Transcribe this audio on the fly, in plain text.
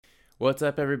What's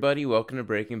up, everybody? Welcome to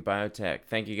Breaking Biotech.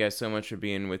 Thank you guys so much for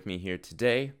being with me here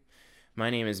today. My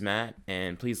name is Matt,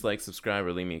 and please like, subscribe,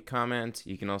 or leave me a comment.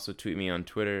 You can also tweet me on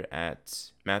Twitter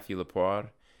at Matthew Lapoire.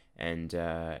 And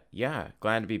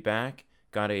glad to be back.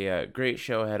 Got a great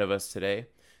show ahead of us today.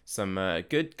 Some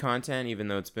good content, even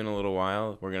though it's been a little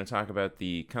while. We're going to talk about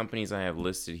the companies I have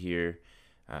listed here,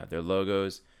 their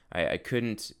logos. I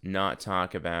couldn't not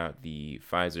talk about the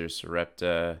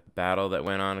Pfizer-Sarepta battle that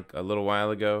went on a little while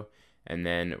ago. And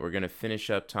then we're going to finish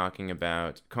up talking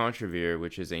about Contravir,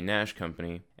 which is a NASH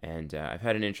company. And I've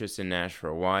had an interest in NASH for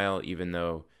a while, even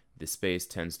though the space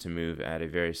tends to move at a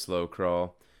very slow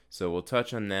crawl. So we'll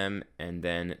touch on them and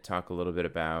then talk a little bit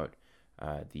about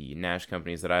the NASH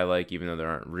companies that I like, even though there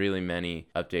aren't really many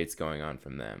updates going on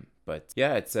from them. But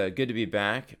yeah, it's good to be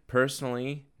back.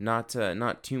 Personally, not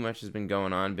too much has been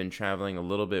going on. Been traveling a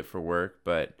little bit for work,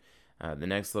 but the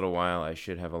next little while, I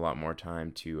should have a lot more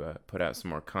time to put out some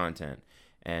more content.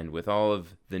 And with all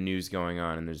of the news going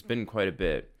on, and there's been quite a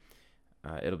bit,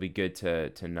 it'll be good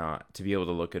to be able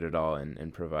to look at it all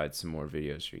and provide some more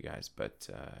videos for you guys. But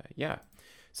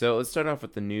so let's start off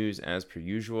with the news as per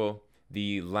usual.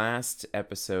 The last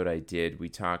episode I did, we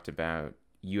talked about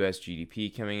U.S.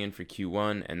 GDP coming in for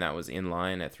Q1, and that was in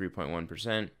line at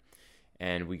 3.1%.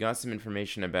 And we got some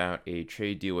information about a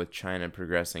trade deal with China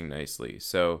progressing nicely.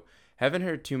 So haven't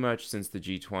heard too much since the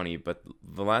G20, but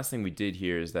the last thing we did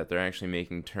hear is that they're actually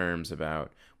making terms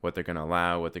about what they're going to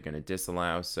allow, what they're going to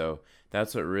disallow. So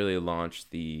that's what really launched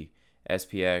the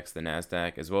SPX, the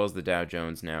NASDAQ, as well as the Dow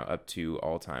Jones now up to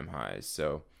all-time highs.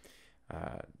 So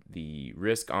the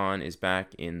risk on is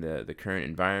back in the current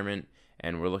environment,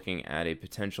 and we're looking at a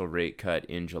potential rate cut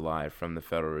in July from the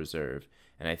Federal Reserve.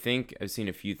 And I think I've seen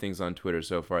a few things on Twitter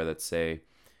so far that say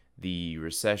the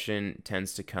recession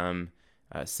tends to come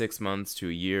 6 months to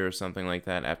a year or something like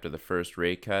that after the first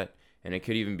rate cut, and it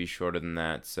could even be shorter than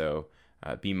that. So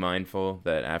be mindful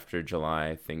that after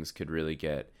July, things could really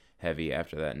get heavy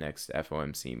after that next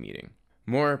FOMC meeting.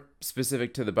 More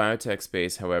specific to the biotech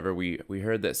space, however, we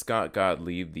heard that Scott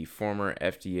Gottlieb, the former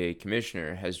FDA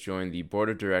commissioner, has joined the board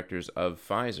of directors of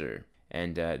Pfizer.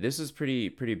 And this is pretty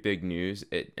big news.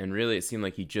 And really, it seemed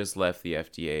like he just left the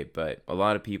FDA, but a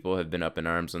lot of people have been up in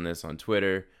arms on this on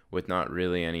Twitter with not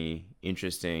really any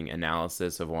interesting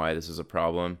analysis of why this is a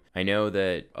problem. I know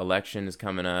that election is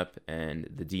coming up and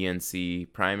the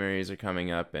DNC primaries are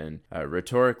coming up, and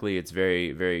rhetorically, it's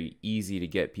very, very easy to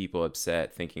get people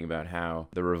upset thinking about how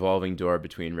the revolving door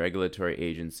between regulatory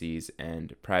agencies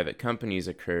and private companies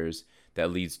occurs that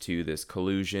leads to this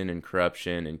collusion and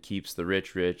corruption and keeps the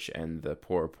rich rich and the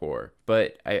poor poor.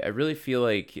 But I really feel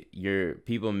like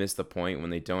people miss the point when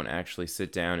they don't actually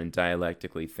sit down and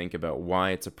dialectically think about why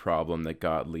it's a problem that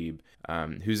Gottlieb,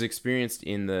 who's experienced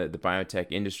in the biotech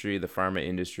industry, the pharma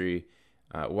industry,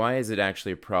 why is it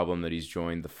actually a problem that he's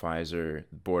joined the Pfizer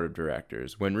board of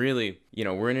directors when really,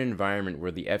 we're in an environment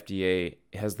where the FDA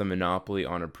has the monopoly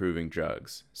on approving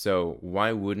drugs. So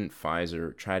why wouldn't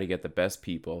Pfizer try to get the best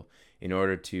people in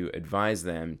order to advise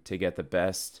them to get the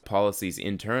best policies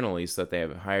internally so that they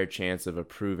have a higher chance of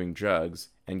approving drugs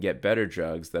and get better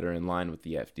drugs that are in line with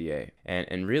the FDA.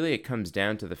 And really it comes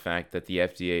down to the fact that the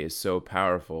FDA is so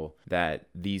powerful that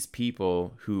these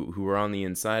people who are on the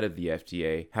inside of the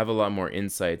FDA have a lot more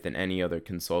insight than any other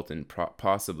consultant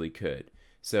possibly could.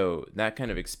 So that kind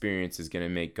of experience is going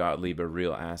to make Gottlieb a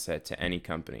real asset to any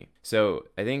company. So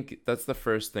I think that's the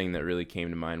first thing that really came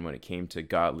to mind when it came to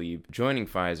Gottlieb joining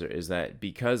Pfizer, is that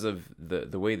because of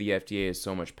the way the FDA has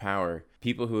so much power,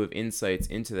 people who have insights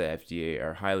into the FDA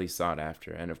are highly sought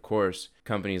after. And of course,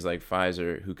 companies like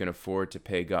Pfizer, who can afford to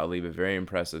pay Gottlieb a very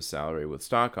impressive salary with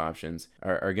stock options,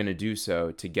 are going to do so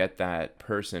to get that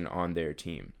person on their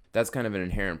team. That's kind of an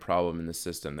inherent problem in the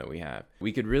system that we have.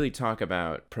 We could really talk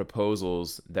about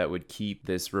proposals that would keep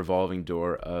this revolving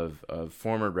door of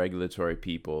former regulatory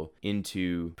people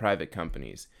into private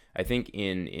companies. I think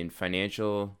in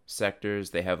financial sectors,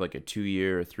 they have like a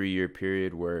 2-year or 3-year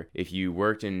period where if you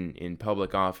worked in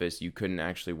public office, you couldn't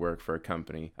actually work for a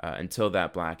company until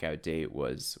that blackout date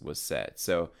was set.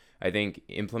 So I think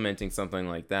implementing something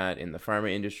like that in the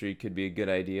pharma industry could be a good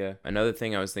idea. Another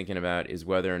thing I was thinking about is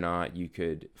whether or not you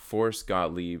could force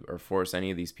Gottlieb or force any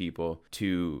of these people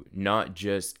to not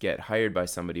just get hired by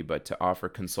somebody, but to offer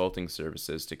consulting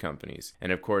services to companies.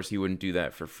 And of course, he wouldn't do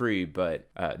that for free, but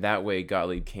that way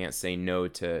Gottlieb can't say no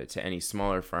to any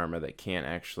smaller pharma that can't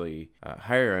actually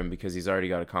hire him because he's already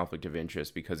got a conflict of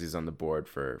interest because he's on the board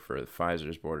for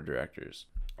Pfizer's board of directors.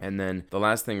 And then the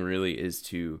last thing really is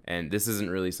and this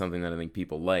isn't really something that I think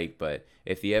people like, but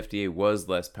if the FDA was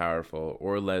less powerful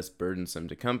or less burdensome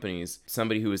to companies,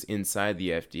 somebody who was inside the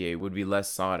FDA would be less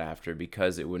sought after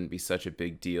because it wouldn't be such a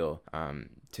big deal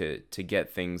to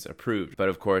get things approved. But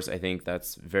of course, I think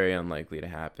that's very unlikely to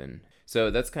happen. So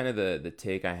that's kind of the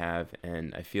take I have,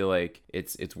 and I feel like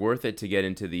it's worth it to get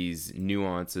into these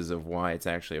nuances of why it's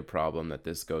actually a problem that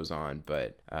this goes on,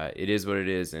 but it is what it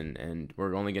is, and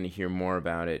we're only going to hear more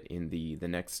about it in the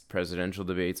next presidential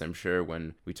debates, I'm sure,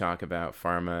 when we talk about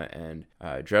pharma and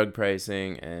drug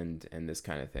pricing and this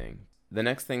kind of thing. The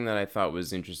next thing that I thought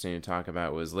was interesting to talk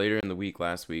about was later in the week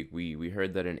last week, we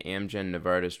heard that an Amgen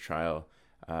Novartis trial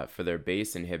for their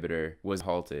BACE inhibitor was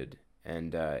halted.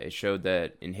 And it showed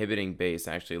that inhibiting BACE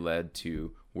actually led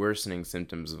to worsening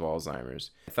symptoms of Alzheimer's.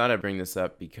 I thought I'd bring this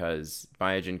up because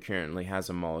Biogen currently has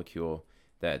a molecule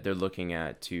that they're looking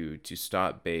at to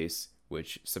stop BACE,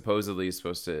 which supposedly is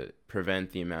supposed to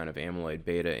prevent the amount of amyloid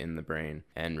beta in the brain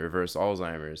and reverse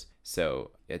Alzheimer's.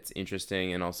 So it's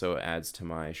interesting and also adds to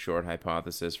my short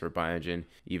hypothesis for Biogen,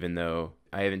 even though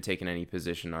I haven't taken any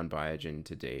position on Biogen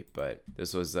to date. But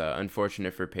this was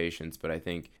unfortunate for patients, but I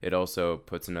think it also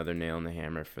puts another nail in the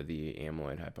hammer for the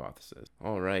amyloid hypothesis.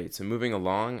 All right, so moving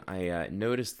along, I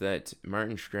noticed that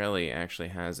Martin Shkreli actually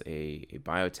has a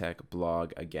biotech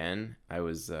blog again. I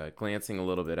was glancing a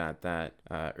little bit at that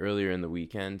earlier in the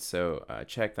weekend, so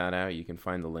check that out. You can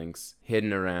find the links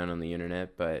hidden around on the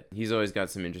internet, but he's always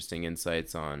got some interesting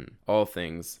insights on all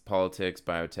things politics,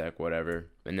 biotech, whatever.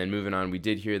 And then moving on, we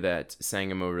did hear that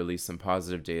Sangamo released some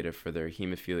positive data for their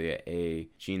hemophilia A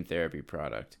gene therapy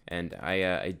product. And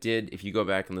I did, if you go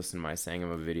back and listen to my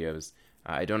Sangamo videos,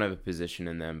 I don't have a position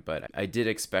in them, but I did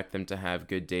expect them to have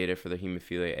good data for the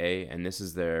hemophilia A, and this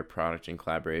is their product in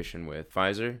collaboration with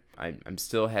Pfizer. I'm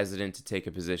still hesitant to take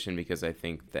a position because I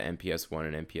think the MPS 1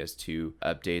 and MPS 2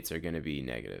 updates are going to be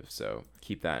negative, so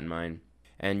keep that in mind.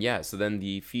 And yeah, so then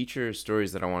the feature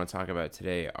stories that I want to talk about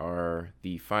today are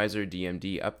the Pfizer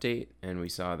DMD update, and we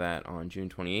saw that on June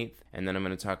 28th, and then I'm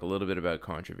going to talk a little bit about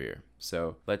Contravir.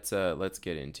 So let's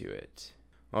get into it.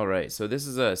 All right, so this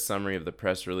is a summary of the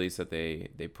press release that they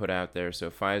put out there. So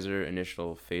Pfizer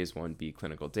initial phase 1b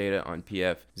clinical data on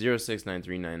PF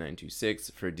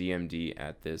 06939926 for DMD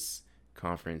at this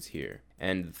conference here.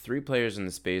 And the three players in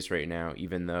the space right now,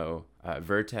 even though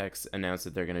Vertex announced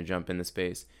that they're going to jump in the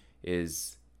space,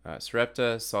 is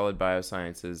Sarepta, Solid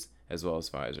Biosciences, as well as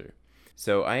Pfizer.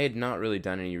 So I had not really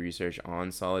done any research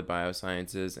on Solid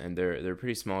Biosciences, and they're a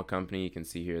pretty small company. You can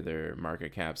see here their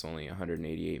market cap's only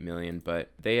 $188 million, but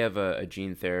they have a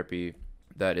gene therapy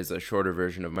that is a shorter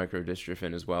version of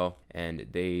microdystrophin as well, and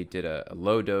they did a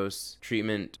low dose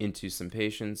treatment into some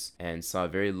patients and saw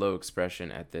very low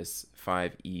expression at this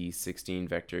 5E16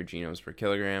 vector genomes per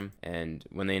kilogram. And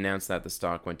when they announced that, the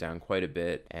stock went down quite a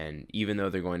bit, and even though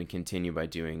they're going to continue by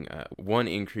doing one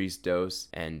increased dose,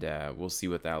 and we'll see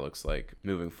what that looks like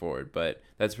moving forward. But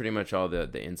that's pretty much all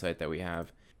the insight that we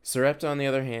have. Sarepta, on the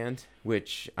other hand,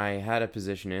 which I had a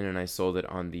position in and I sold it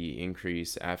on the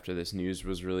increase after this news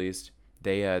was released,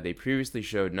 they previously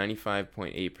showed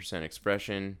 95.8%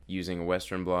 expression using a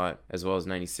Western blot, as well as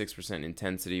 96%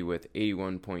 intensity with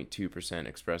 81.2%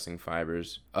 expressing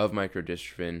fibers of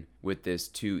microdystrophin with this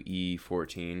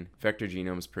 2E14 vector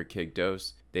genomes per kg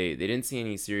dose. They didn't see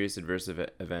any serious adverse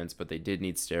events, but they did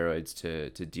need steroids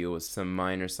to deal with some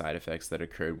minor side effects that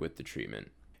occurred with the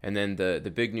treatment. And then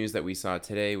the big news that we saw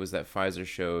today was that Pfizer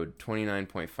showed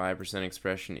 29.5%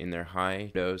 expression in their high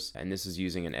dose, and this is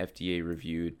using an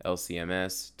FDA-reviewed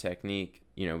LCMS technique.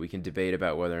 You know, we can debate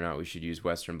about whether or not we should use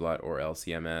Western blot or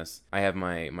LCMS. I have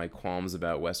my qualms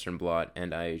about Western blot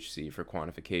and IHC for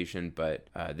quantification, but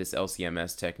this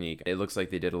LCMS technique, it looks like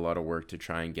they did a lot of work to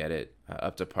try and get it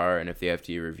up to par, and if the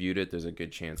FDA reviewed it, there's a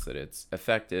good chance that it's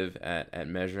effective at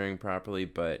measuring properly,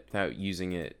 but without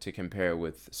using it to compare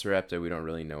with Sarepta, we don't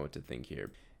really know what to think here.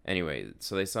 Anyway,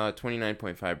 so they saw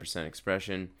 29.5%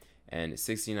 expression and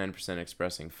 69%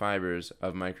 expressing fibers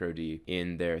of microD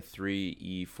in their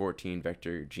 3E14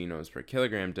 vector genomes per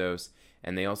kilogram dose,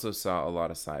 and they also saw a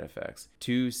lot of side effects.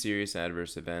 2 serious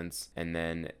adverse events, and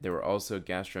then there were also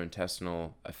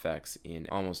gastrointestinal effects in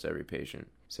almost every patient.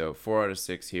 So 4 out of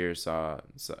 6 here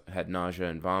had nausea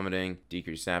and vomiting,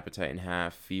 decreased appetite in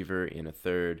half, fever in a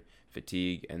third,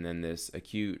 fatigue, and then this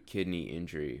acute kidney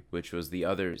injury, which was the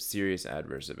other serious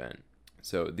adverse event.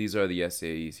 So these are the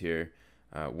SAEs here.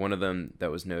 One of them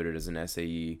that was noted as an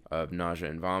SAE of nausea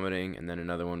and vomiting, and then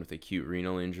another one with acute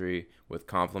renal injury with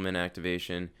complement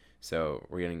activation. So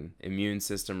we're getting immune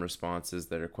system responses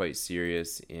that are quite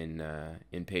serious in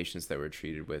patients that were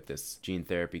treated with this gene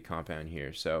therapy compound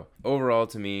here. So overall,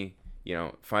 to me,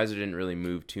 Pfizer didn't really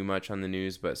move too much on the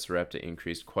news, but Sarepta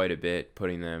increased quite a bit,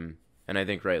 putting them, and I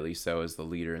think rightly so, as the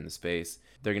leader in the space.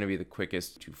 They're going to be the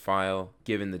quickest to file,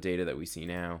 given the data that we see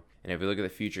now. And if we look at the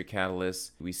future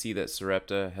catalysts, we see that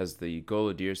Sarepta has the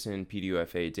Golodirsen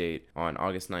PDUFA date on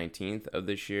August 19th of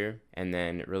this year. And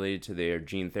then related to their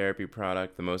gene therapy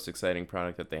product, the most exciting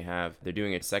product that they have, they're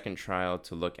doing a second trial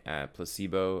to look at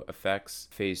placebo effects,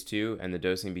 phase 2, and the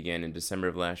dosing began in December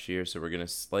of last year. So we're going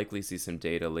to likely see some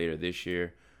data later this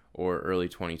year or early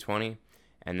 2020.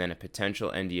 And then a potential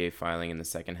NDA filing in the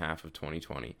second half of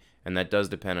 2020. And that does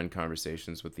depend on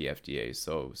conversations with the FDA,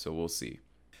 so we'll see.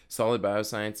 Solid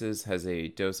Biosciences has a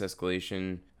dose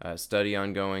escalation study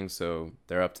ongoing, so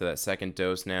they're up to that second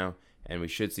dose now, and we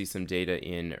should see some data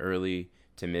in early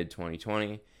to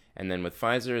mid-2020. And then with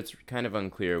Pfizer, it's kind of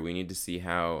unclear. We need to see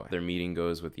how their meeting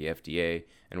goes with the FDA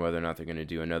and whether or not they're going to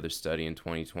do another study in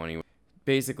 2020.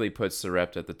 Basically puts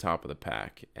Sarepta at the top of the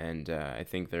pack, and I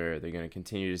think they're going to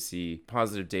continue to see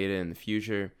positive data in the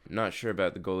future. Not sure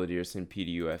about the Golodirsen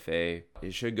PDUFA.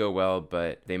 It should go well,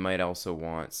 but they might also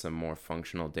want some more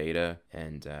functional data,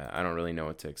 and I don't really know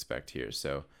what to expect here.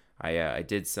 So I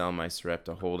did sell my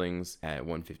Sarepta holdings at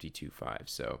 152.5,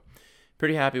 so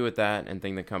pretty happy with that, and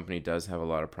think the company does have a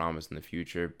lot of promise in the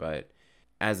future, but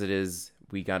as it is,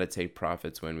 we got to take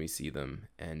profits when we see them,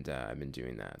 and I've been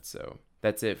doing that. So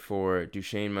that's it for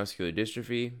Duchenne muscular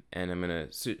dystrophy, and I'm going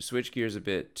to switch gears a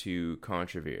bit to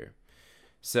Contravir.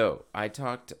 So I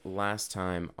talked last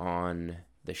time on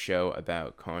the show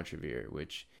about Contravir,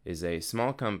 which is a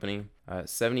small company,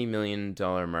 $70 million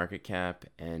market cap,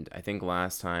 and I think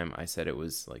last time I said it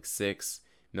was like $6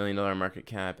 million market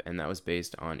cap, and that was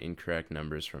based on incorrect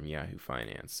numbers from Yahoo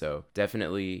Finance. So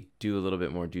definitely do a little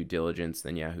bit more due diligence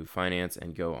than Yahoo Finance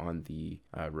and go on the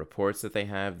reports that they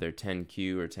have, their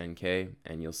 10Q or 10K,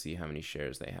 and you'll see how many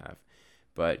shares they have.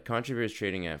 But Contravir is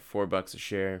trading at $4 a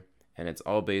share, and it's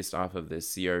all based off of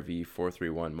this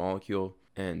CRV431 molecule,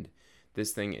 and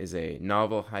this thing is a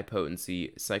novel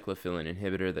high-potency cyclophilin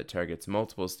inhibitor that targets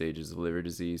multiple stages of liver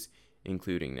disease,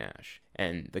 including NASH.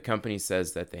 And the company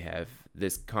says that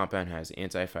this compound has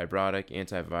anti-fibrotic,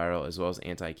 antiviral, as well as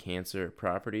anti-cancer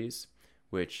properties,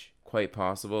 which quite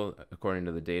possible according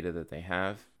to the data that they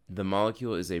have. The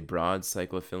molecule is a broad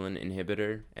cyclophilin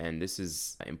inhibitor, and this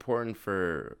is important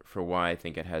for why I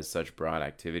think it has such broad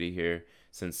activity here,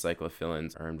 since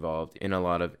cyclophilins are involved in a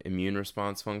lot of immune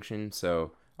response function.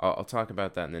 So I'll talk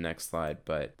about that in the next slide,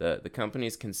 but the company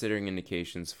is considering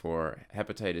indications for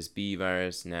hepatitis B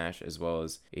virus, NASH, as well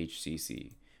as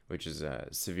HCC, which is a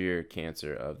severe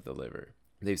cancer of the liver.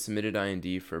 They've submitted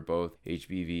IND for both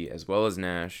HBV as well as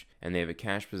NASH, and they have a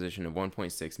cash position of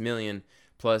 $1.6 million,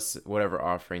 plus whatever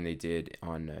offering they did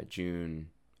on June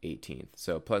 18th.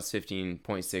 So plus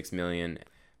 $15.6 million,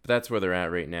 but that's where they're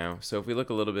at right now. So if we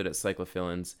look a little bit at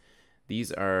cyclophilins,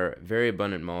 these are very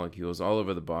abundant molecules all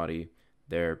over the body.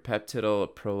 They're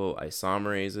peptidyl prolyl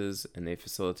isomerases, and they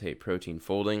facilitate protein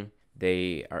folding.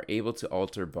 They are able to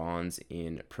alter bonds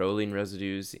in proline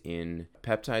residues in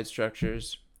peptide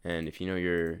structures. And if you know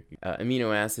your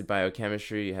amino acid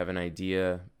biochemistry, you have an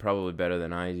idea, probably better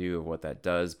than I do, of what that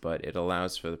does, but it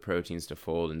allows for the proteins to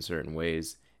fold in certain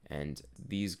ways. And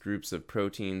these groups of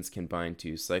proteins can bind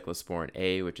to cyclosporin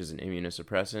A, which is an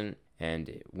immunosuppressant.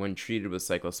 And when treated with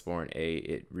cyclosporin A,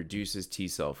 it reduces T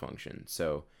cell function.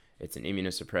 So it's an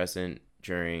immunosuppressant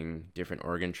during different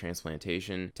organ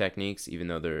transplantation techniques, even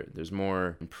though there's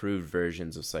more improved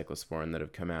versions of cyclosporin that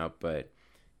have come out. But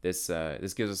this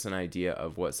gives us an idea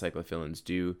of what cyclophilins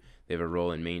do. They have a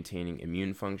role in maintaining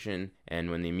immune function, and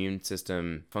when the immune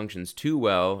system functions too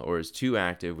well or is too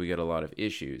active, we get a lot of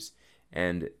issues.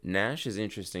 And NASH is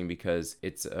interesting because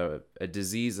it's a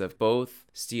disease of both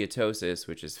steatosis,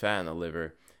 which is fat in the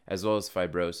liver, as well as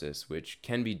fibrosis, which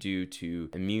can be due to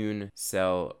immune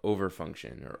cell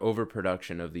overfunction or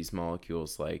overproduction of these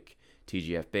molecules like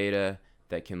TGF-beta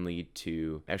that can lead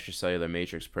to extracellular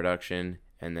matrix production,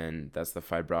 and then that's the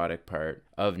fibrotic part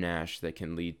of NASH that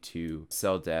can lead to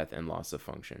cell death and loss of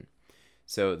function.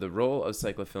 So the role of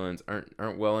cyclophilins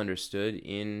aren't well understood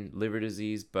in liver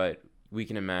disease, but we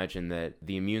can imagine that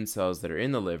the immune cells that are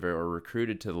in the liver or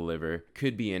recruited to the liver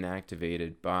could be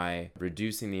inactivated by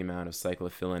reducing the amount of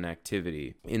cyclophilin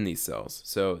activity in these cells.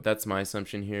 So that's my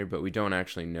assumption here, but we don't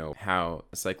actually know how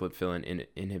cyclophilin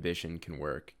inhibition can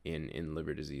work in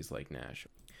liver disease like NASH.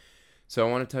 So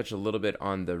I want to touch a little bit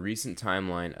on the recent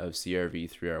timeline of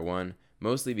CRV3R1,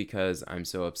 mostly because I'm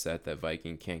so upset that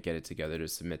Viking can't get it together to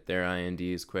submit their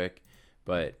INDs quick.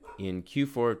 But in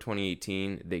Q4 of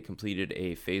 2018, they completed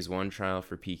a phase 1 trial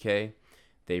for PK.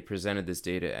 They presented this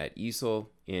data at EASL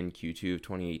in Q2 of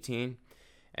 2018.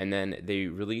 And then they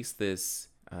released this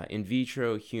in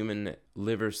vitro human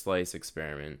liver slice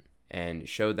experiment and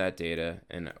showed that data.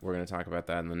 And we're going to talk about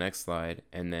that in the next slide.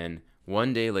 And then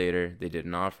 1 day later, they did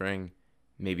an offering.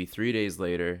 Maybe 3 days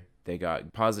later, they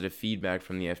got positive feedback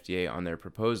from the FDA on their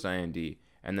proposed IND.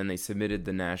 And then they submitted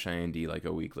the NASH IND like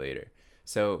a week later.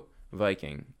 So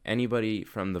Viking, anybody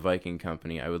from the Viking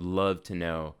company, I would love to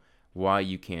know why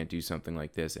you can't do something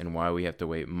like this and why we have to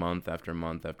wait month after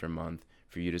month after month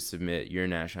for you to submit your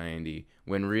NASH IND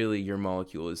when really your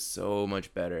molecule is so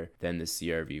much better than the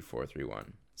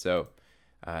CRV431. So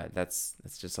that's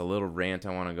just a little rant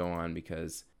I want to go on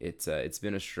because it's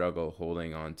been a struggle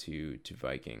holding on to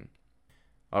Viking.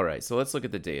 All right, so let's look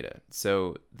at the data.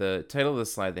 So the title of the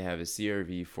slide they have is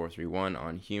CRV431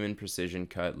 on human precision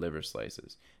cut liver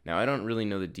slices. Now, I don't really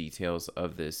know the details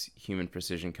of this human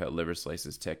precision cut liver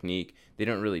slices technique. They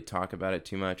don't really talk about it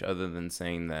too much other than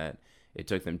saying that it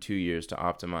took them 2 years to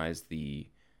optimize the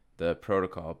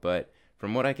protocol. But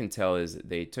from what I can tell is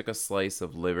they took a slice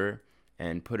of liver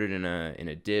and put it in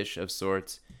a dish of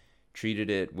sorts, treated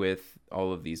it with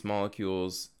all of these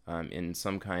molecules in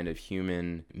some kind of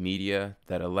human media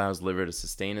that allows liver to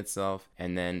sustain itself,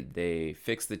 and then they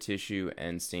fixed the tissue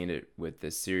and stained it with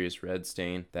this Sirius red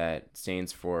stain that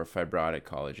stains for fibrotic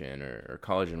collagen or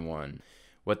collagen 1.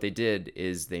 What they did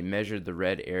is they measured the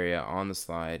red area on the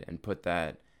slide and put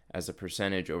that as a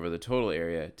percentage over the total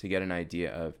area to get an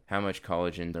idea of how much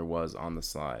collagen there was on the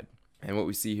slide. And what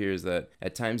we see here is that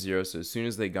at time 0, so as soon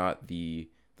as they got the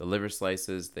liver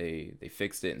slices, they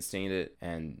fixed it and stained it,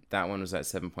 and that one was at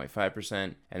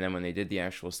 7.5%. And then when they did the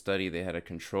actual study, they had a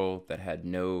control that had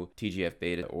no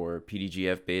TGF-beta or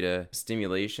PDGF-beta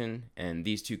stimulation, and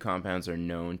these two compounds are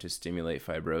known to stimulate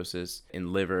fibrosis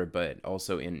in liver, but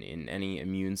also in any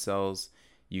immune cells.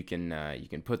 You can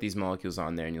put these molecules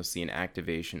on there, and you'll see an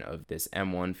activation of this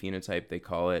M1 phenotype, they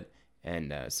call it,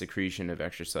 and secretion of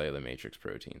extracellular matrix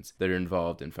proteins that are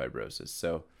involved in fibrosis.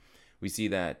 So we see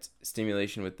that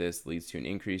stimulation with this leads to an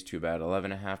increase to about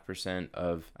 11.5%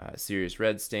 of Sirius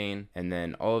red stain, and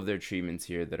then all of their treatments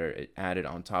here that are added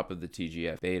on top of the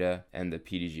TGF-beta and the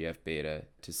PDGF-beta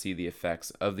to see the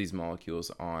effects of these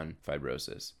molecules on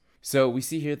fibrosis. So we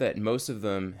see here that most of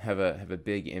them have a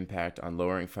big impact on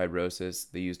lowering fibrosis.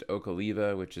 They used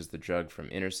Ocaliva, which is the drug from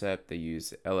Intercept. They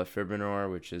use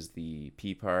elafibranor, which is the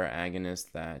PPAR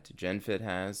agonist that GenFit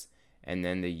has, and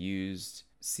then they used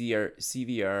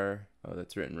CVR. Oh,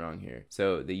 that's written wrong here.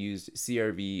 So they used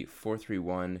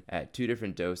CRV431 at 2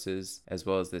 different doses, as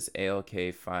well as this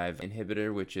ALK5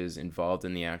 inhibitor, which is involved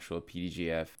in the actual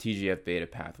TGF-beta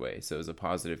pathway. So it was a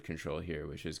positive control here,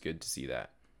 which is good to see that.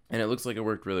 And it looks like it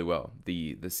worked really well,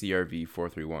 the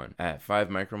CRV431. At 5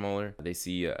 micromolar, they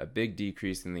see a big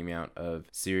decrease in the amount of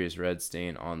Sirius red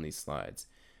stain on these slides.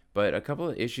 But a couple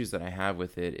of issues that I have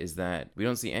with it is that we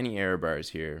don't see any error bars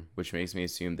here, which makes me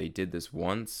assume they did this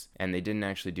once and they didn't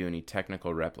actually do any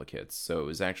technical replicates. So it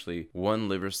was actually one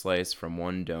liver slice from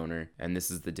one donor, and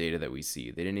this is the data that we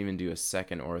see. They didn't even do a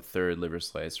second or a third liver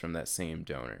slice from that same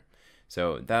donor.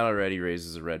 So that already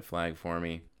raises a red flag for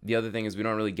me. The other thing is we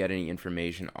don't really get any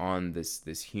information on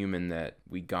this human that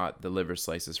we got the liver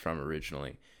slices from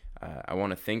originally. I want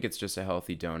to think it's just a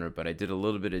healthy donor, but I did a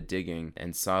little bit of digging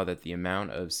and saw that the amount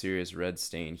of Sirius red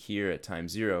stain here at time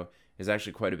 0 is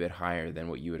actually quite a bit higher than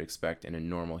what you would expect in a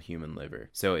normal human liver.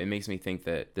 So it makes me think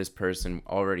that this person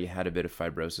already had a bit of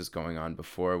fibrosis going on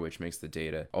before, which makes the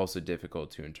data also difficult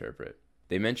to interpret.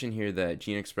 They mention here that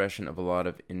gene expression of a lot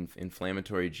of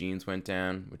inflammatory genes went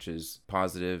down, which is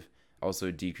positive. Also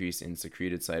a decrease in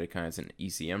secreted cytokines and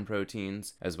ECM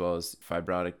proteins, as well as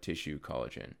fibrotic tissue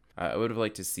collagen. I would have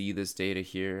liked to see this data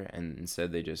here, and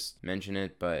instead they just mention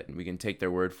it, but we can take their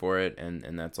word for it,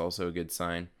 and that's also a good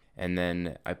sign. And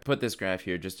then I put this graph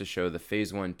here just to show the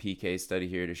phase 1 PK study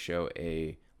here to show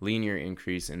a linear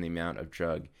increase in the amount of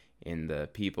drug in the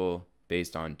people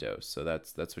based on dose. So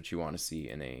that's what you want to see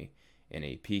in a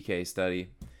PK study.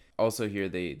 Also here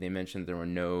they mentioned there were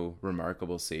no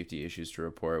remarkable safety issues to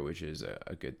report, which is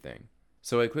a good thing.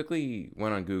 So I quickly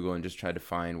went on Google and just tried to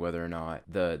find whether or not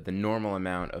the normal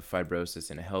amount of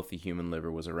fibrosis in a healthy human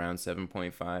liver was around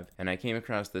 7.5, and I came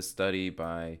across this study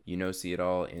by Younossi et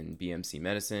al. In BMC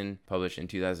Medicine, published in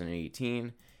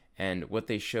 2018, and what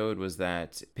they showed was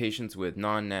that patients with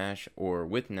non-NASH or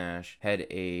with NASH had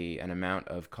an amount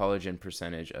of collagen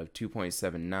percentage of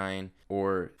 2.79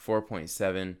 or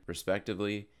 4.7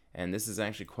 respectively. And this is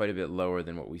actually quite a bit lower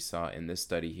than what we saw in this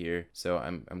study here. So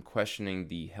I'm questioning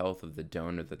the health of the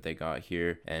donor that they got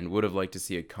here, and would have liked to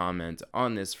see a comment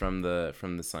on this from the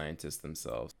scientists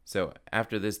themselves. So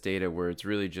after this data, where it's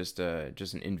really just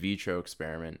an in vitro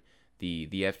experiment, the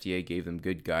FDA gave them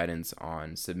good guidance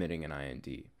on submitting an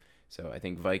IND. So I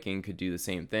think Viking could do the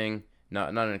same thing. Not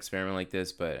an experiment like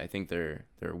this, but I think they're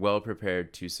well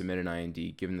prepared to submit an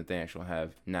IND given that they actually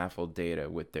have NAFLD data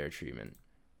with their treatment.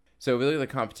 So we look at the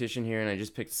competition here, and I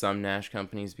just picked some NASH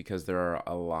companies because there are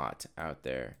a lot out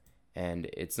there. And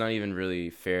it's not even really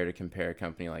fair to compare a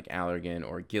company like Allergan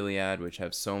or Gilead, which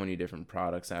have so many different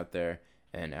products out there,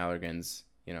 and Allergan's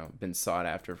been sought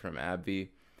after from AbbVie.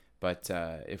 But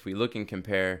if we look and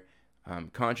compare,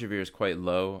 Contravir is quite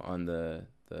low on the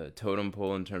totem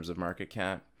pole in terms of market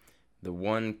cap. The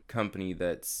one company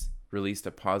that's released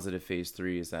a positive phase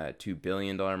 3 is at $2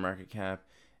 billion market cap,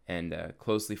 and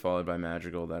closely followed by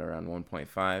Madrigal at around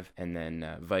 1.5, and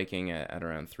then Viking at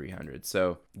around 300.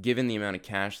 So given the amount of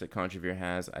cash that Contravir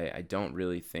has, I don't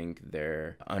really think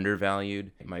they're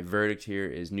undervalued. My verdict here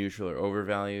is neutral or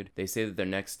overvalued. They say that their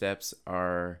next steps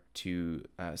are to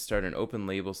start an open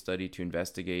label study to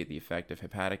investigate the effect of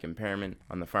hepatic impairment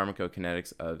on the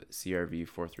pharmacokinetics of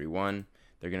CRV431.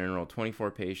 They're going to enroll 24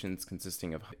 patients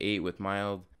consisting of 8 with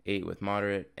mild, 8 with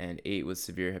moderate, and 8 with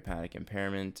severe hepatic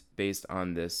impairment based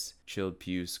on this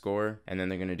Child-Pugh score. And then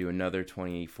they're going to do another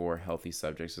 24 healthy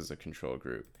subjects as a control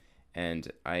group.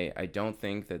 And I don't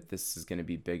think that this is going to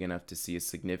be big enough to see a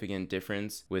significant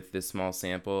difference with this small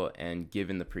sample and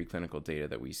given the preclinical data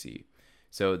that we see.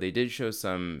 So they did show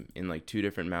some in like 2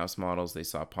 different mouse models. They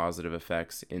saw positive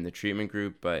effects in the treatment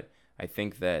group, but I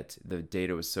think that the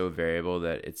data was so variable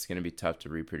that it's going to be tough to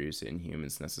reproduce it in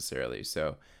humans necessarily.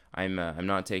 So I'm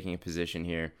not taking a position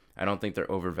here. I don't think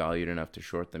they're overvalued enough to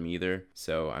short them either.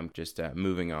 So I'm just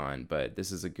moving on. But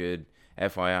this is a good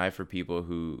FYI for people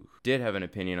who did have an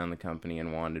opinion on the company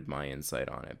and wanted my insight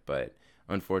on it. But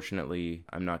unfortunately,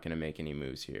 I'm not going to make any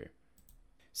moves here.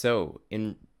 So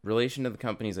in relation to the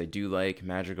companies I do like,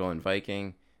 Madrigal and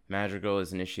Viking, Madrigal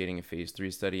is initiating a phase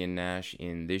 3 study in NASH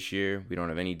in this year. We don't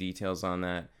have any details on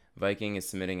that. Viking is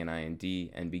submitting an IND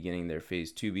and beginning their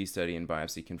phase 2b study in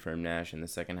biopsy-confirmed NASH in the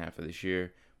second half of this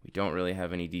year. We don't really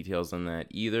have any details on that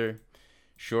either.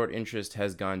 Short interest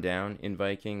has gone down in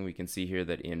Viking. We can see here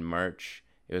that in March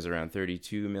it was around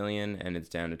 32 million and it's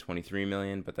down to 23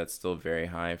 million, but that's still very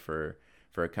high for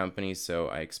a company, so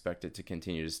I expect it to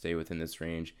continue to stay within this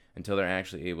range until they're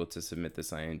actually able to submit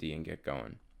this IND and get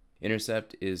going.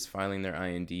 Intercept is filing their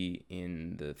IND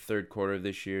in the third quarter of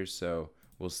this year, so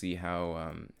we'll see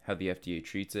how the FDA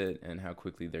treats it and how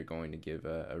quickly they're going to give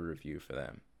a review for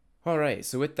them. All right,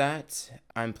 so with that,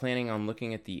 I'm planning on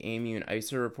looking at the Aimmune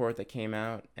ICER report that came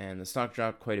out, and the stock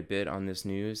dropped quite a bit on this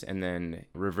news and then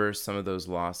reversed some of those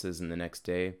losses in the next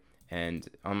day. And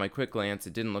on my quick glance,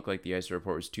 it didn't look like the ICER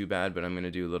report was too bad, but I'm going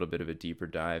to do a little bit of a deeper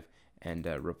dive and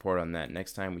report on that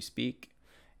next time we speak.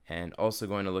 And also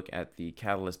going to look at the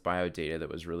Catalyst Bio data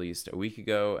that was released a week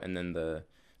ago, and then the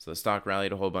stock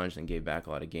rallied a whole bunch and gave back a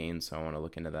lot of gains, so I want to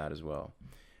look into that as well.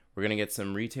 We're going to get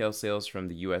some retail sales from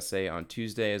the USA on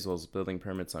Tuesday, as well as building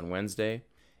permits on Wednesday.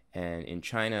 And in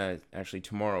China, actually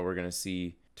tomorrow,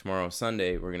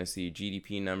 Sunday, we're going to see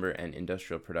GDP number and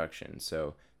industrial production.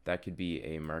 So that could be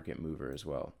a market mover as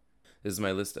well. This is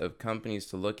my list of companies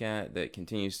to look at that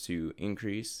continues to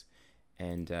increase.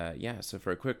 And so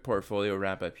for a quick portfolio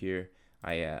wrap up here,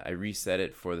 I reset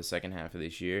it for the second half of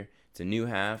this year. It's a new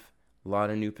half, a lot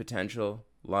of new potential,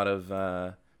 a lot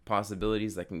of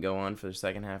possibilities that can go on for the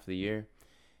second half of the year.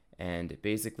 And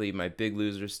basically my big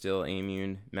losers still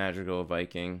Aimmune, Madrigal,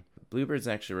 Viking. Bluebird's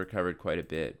actually recovered quite a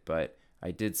bit, but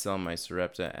I did sell my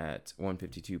Sarepta at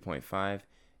 152.5,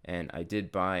 and I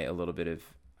did buy a little bit of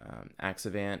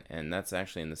Axovant, and that's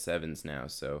actually in the 7s now,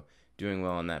 so doing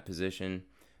well in that position.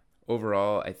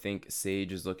 Overall, I think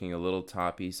Sage is looking a little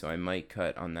toppy, so I might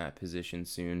cut on that position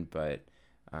soon, but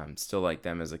still like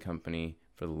them as a company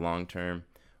for the long term.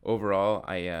 Overall,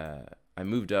 I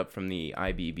moved up from the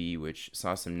IBB, which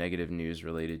saw some negative news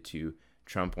related to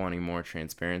Trump wanting more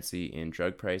transparency in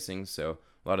drug pricing, so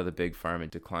a lot of the big pharma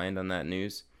declined on that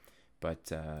news. But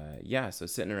so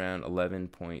sitting around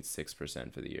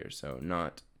 11.6% for the year, so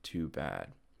not too bad.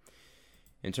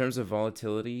 In terms of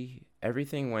volatility,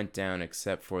 everything went down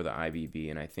except for the IBB,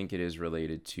 and I think it is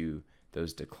related to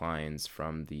those declines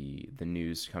from the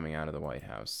news coming out of the White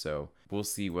House. So we'll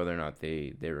see whether or not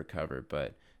they recover,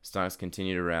 but stocks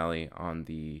continue to rally on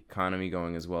the economy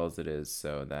going as well as it is,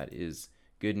 so that is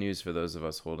good news for those of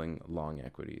us holding long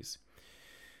equities.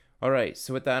 All right,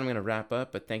 so with that, I'm going to wrap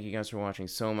up, but thank you guys for watching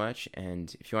so much,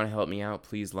 and if you want to help me out,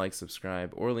 please like,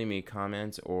 subscribe, or leave me a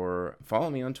comment, or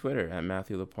follow me on Twitter at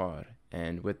Matthew Lepore.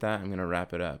 And with that, I'm going to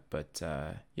wrap it up, but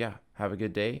have a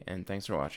good day, and thanks for watching.